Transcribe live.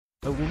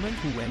A woman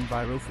who went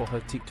viral for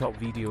her TikTok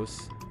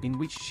videos, in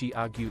which she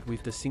argued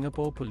with the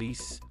Singapore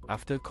police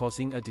after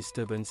causing a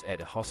disturbance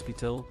at a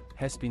hospital,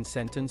 has been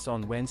sentenced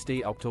on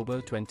Wednesday,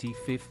 October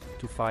 25,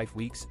 to 5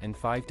 weeks and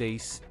 5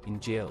 days in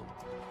jail,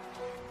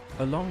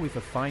 along with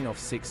a fine of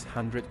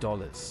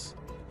 $600.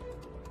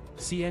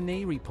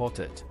 CNA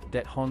reported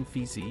that Hon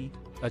Fizi,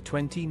 a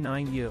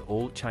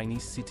 29-year-old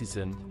Chinese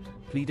citizen,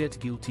 pleaded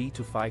guilty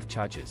to 5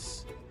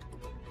 charges.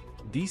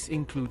 These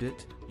included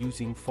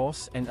using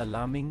force and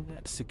alarming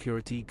a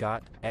security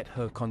guard at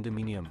her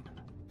condominium,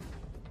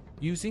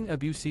 using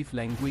abusive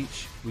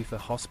language with a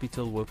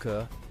hospital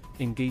worker,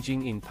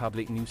 engaging in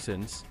public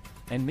nuisance,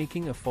 and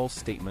making a false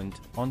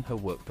statement on her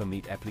work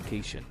permit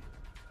application.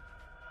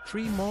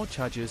 3 more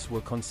charges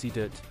were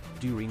considered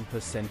during her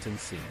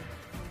sentencing.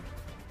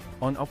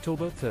 On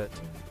October 3,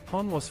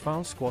 Hon was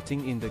found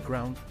squatting in the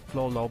ground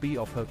floor lobby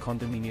of her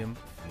condominium,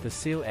 the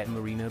Sale at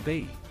Marina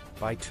Bay,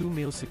 by 2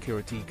 male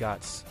security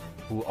guards,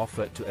 who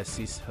offered to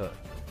assist her.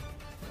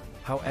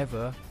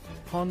 However,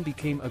 Hon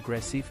became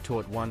aggressive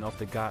toward one of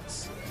the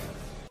guards,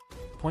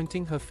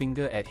 pointing her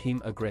finger at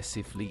him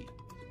aggressively.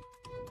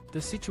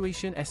 The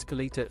situation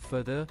escalated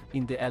further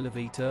in the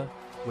elevator,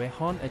 where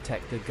Hon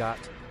attacked the guard,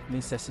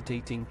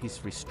 necessitating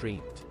his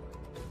restraint.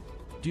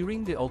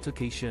 During the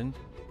altercation,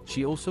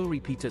 she also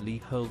repeatedly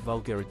hurled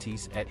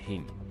vulgarities at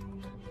him.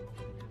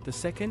 The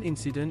second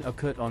incident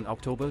occurred on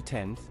October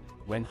 10,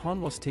 when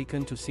Hon was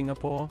taken to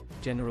Singapore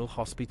General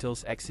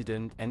Hospital's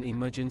Accident and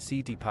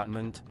Emergency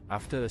Department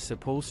after a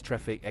supposed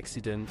traffic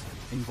accident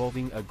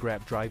involving a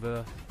Grab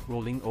driver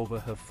rolling over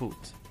her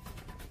foot.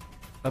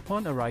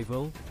 Upon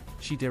arrival,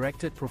 she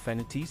directed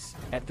profanities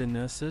at the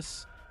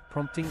nurses,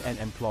 prompting an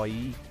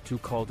employee to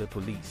call the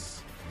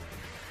police.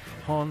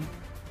 Hon,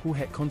 who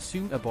had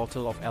consumed a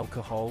bottle of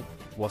alcohol,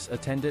 was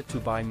attended to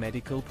by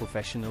medical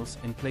professionals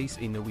and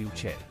placed in a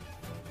wheelchair.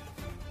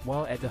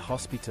 While at the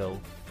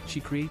hospital, she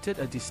created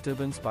a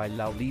disturbance by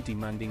loudly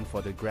demanding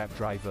for the Grab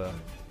driver,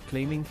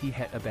 claiming he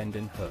had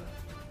abandoned her.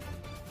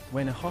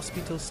 When a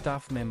hospital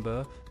staff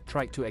member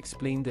tried to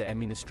explain the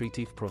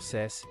administrative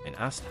process and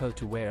asked her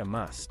to wear a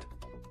mask,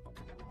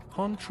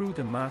 Hon threw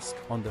the mask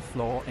on the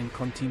floor and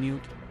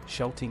continued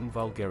shouting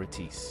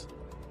vulgarities.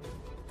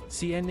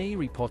 CNA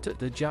reported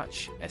the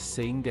judge as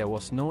saying there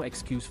was no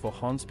excuse for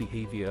Hon's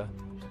behavior,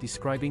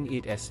 describing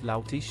it as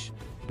loutish,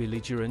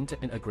 belligerent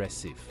and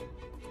aggressive.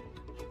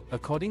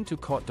 According to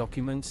court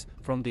documents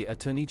from the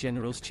Attorney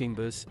General's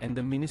chambers and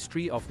the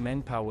Ministry of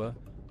Manpower,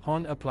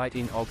 Hon applied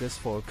in August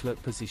for a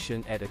clerk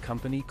position at a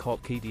company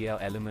called KDL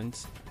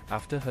Elements,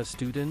 after her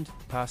student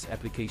pass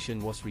application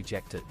was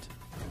rejected.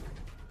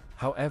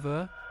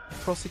 However,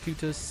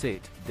 prosecutors said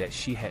that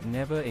she had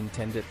never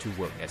intended to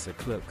work as a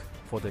clerk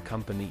for the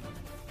company.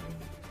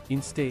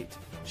 Instead,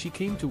 she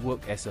came to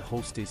work as a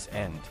hostess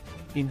and,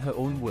 in her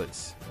own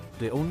words,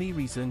 the only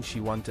reason she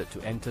wanted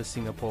to enter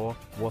Singapore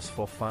was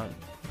for fun.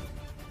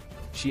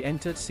 She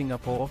entered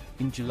Singapore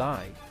in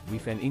July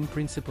with an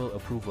in-principle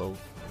approval,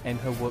 and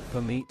her work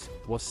permit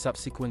was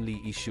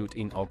subsequently issued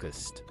in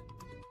August.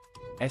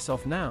 As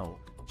of now,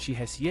 she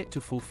has yet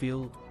to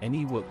fulfill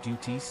any work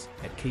duties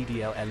at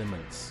KDL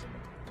Elements.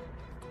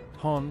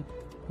 Hon,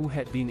 who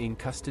had been in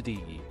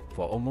custody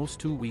for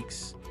almost 2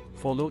 weeks,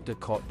 followed the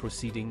court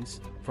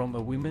proceedings from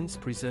a women's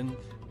prison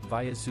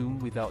via Zoom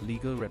without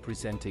legal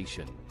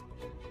representation.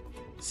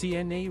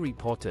 CNA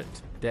reported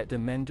that the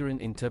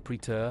Mandarin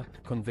interpreter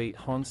conveyed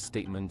Hon's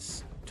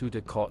statements to the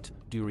court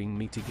during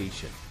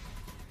mitigation.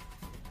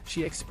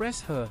 She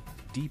expressed her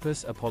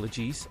deepest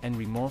apologies and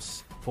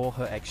remorse for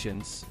her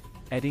actions,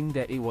 adding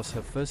that it was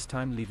her first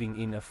time living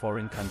in a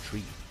foreign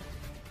country.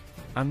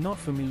 "I'm not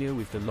familiar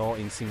with the law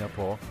in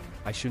Singapore.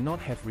 I should not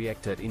have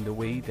reacted in the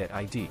way that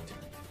I did,"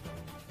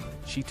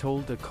 she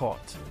told the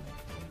court.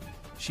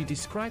 She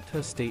described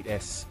her state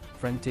as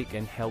frantic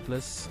and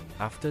helpless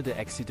after the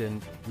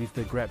accident with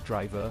the Grab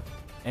driver,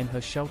 and her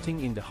shouting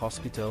in the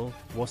hospital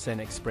was an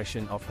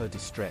expression of her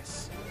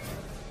distress.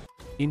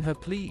 In her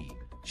plea,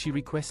 she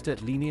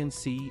requested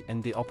leniency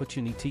and the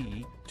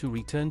opportunity to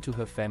return to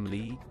her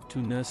family to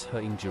nurse her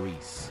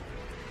injuries.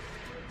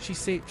 She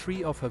said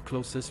 3 of her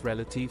closest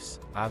relatives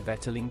are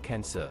battling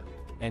cancer,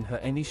 and her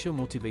initial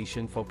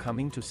motivation for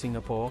coming to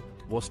Singapore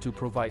was to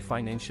provide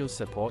financial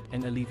support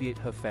and alleviate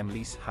her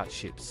family's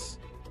hardships.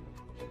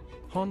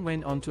 Hon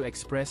went on to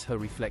express her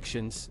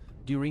reflections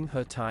during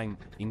her time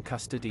in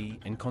custody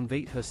and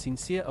conveyed her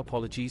sincere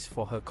apologies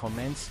for her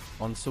comments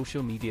on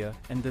social media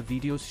and the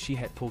videos she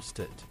had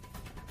posted.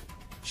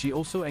 She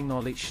also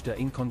acknowledged the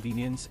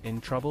inconvenience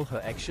and trouble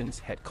her actions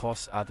had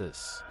caused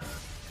others.